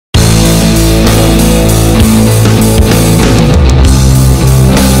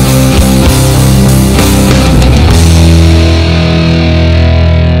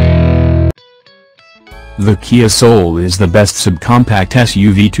The Kia Soul is the best subcompact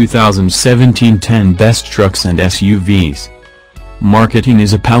SUV 2017. 10 Best Trucks and SUVs. Marketing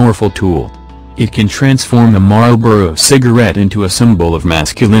is a powerful tool. It can transform a Marlboro cigarette into a symbol of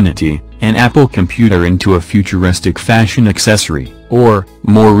masculinity, an Apple computer into a futuristic fashion accessory, or,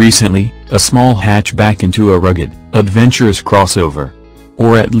 more recently, a small hatchback into a rugged, adventurous crossover.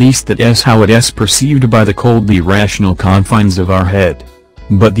 Or at least that's how it is perceived by the coldly rational confines of our head.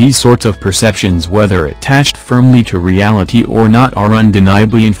 But these sorts of perceptions, whether attached firmly to reality or not, are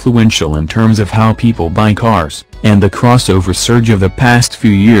undeniably influential in terms of how people buy cars, and the crossover surge of the past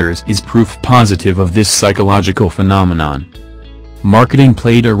few years is proof positive of this psychological phenomenon. Marketing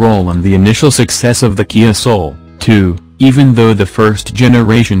played a role in the initial success of the Kia Soul, too, even though the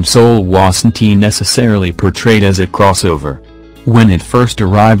first-generation Soul wasn't necessarily portrayed as a crossover. When it first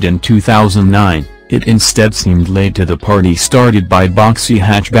arrived in 2009, it instead seemed late to the party, started by boxy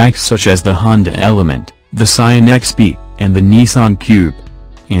hatchbacks such as the Honda Element, the Scion XP, and the Nissan Cube.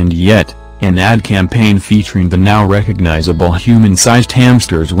 And yet, an ad campaign featuring the now recognizable human-sized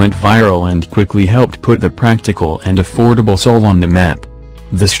hamsters went viral and quickly helped put the practical and affordable Soul on the map.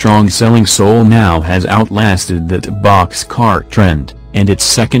 The strong-selling Soul now has outlasted that boxcar trend, and its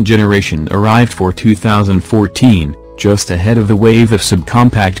second generation arrived for 2014. Just ahead of the wave of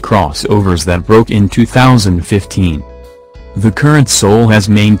subcompact crossovers that broke in 2015. The current Soul has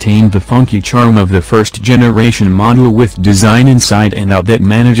maintained the funky charm of the first-generation model with design inside and out that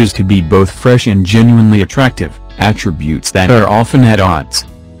manages to be both fresh and genuinely attractive, attributes that are often at odds.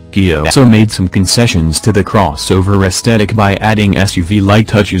 Kia also made some concessions to the crossover aesthetic by adding SUV-like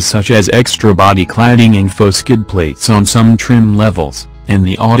touches such as extra body cladding and faux skid plates on some trim levels. And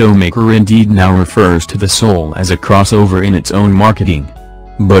the automaker indeed now refers to the Soul as a crossover in its own marketing.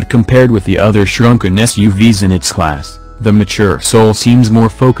 But compared with the other shrunken SUVs in its class, the mature Soul seems more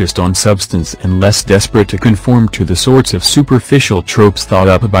focused on substance and less desperate to conform to the sorts of superficial tropes thought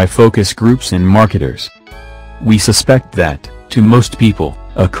up by focus groups and marketers. We suspect that, to most people,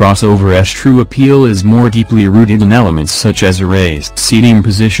 a crossover's true appeal is more deeply rooted in elements such as a raised seating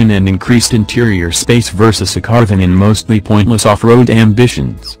position and increased interior space versus a car than in mostly pointless off-road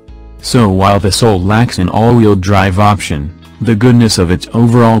ambitions. So while the Soul lacks an all-wheel drive option, the goodness of its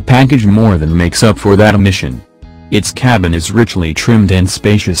overall package more than makes up for that omission. Its cabin is richly trimmed and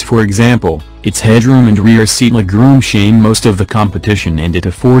spacious. For example, its headroom and rear seat legroom shame most of the competition, and it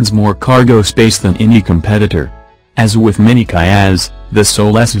affords more cargo space than any competitor. As with many Kias, the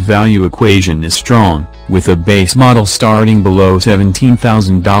Soul's value equation is strong, with a base model starting below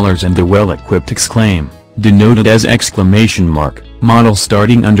 $17,000 and the well-equipped Exclaim, denoted as exclamation mark, model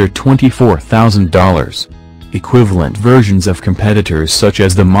starting under $24,000. Equivalent versions of competitors such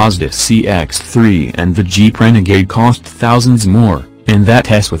as the Mazda CX-3 and the Jeep Renegade cost thousands more, and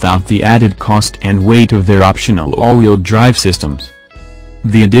that's without the added cost and weight of their optional all-wheel drive systems.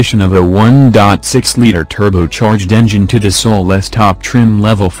 The addition of a 1.6-liter turbocharged engine to the Soul's top trim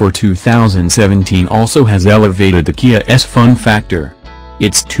level for 2017 also has elevated the Kia's fun factor.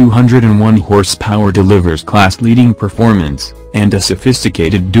 Its 201 horsepower delivers class-leading performance, and a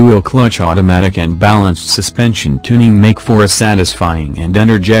sophisticated dual-clutch automatic and balanced suspension tuning make for a satisfying and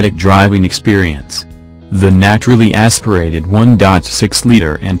energetic driving experience. The naturally aspirated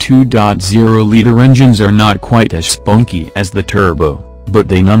 1.6-liter and 2.0-liter engines are not quite as spunky as the turbo, but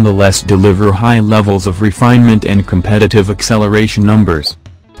they nonetheless deliver high levels of refinement and competitive acceleration numbers.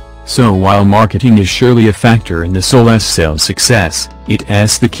 So while marketing is surely a factor in the Soul's sales success,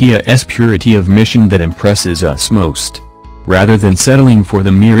 it's the Kia's purity of mission that impresses us most. Rather than settling for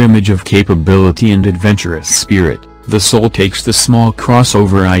the mere image of capability and adventurous spirit, the Soul takes the small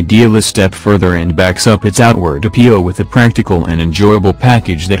crossover ideal a step further and backs up its outward appeal with a practical and enjoyable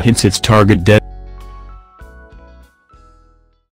package that hits its target dead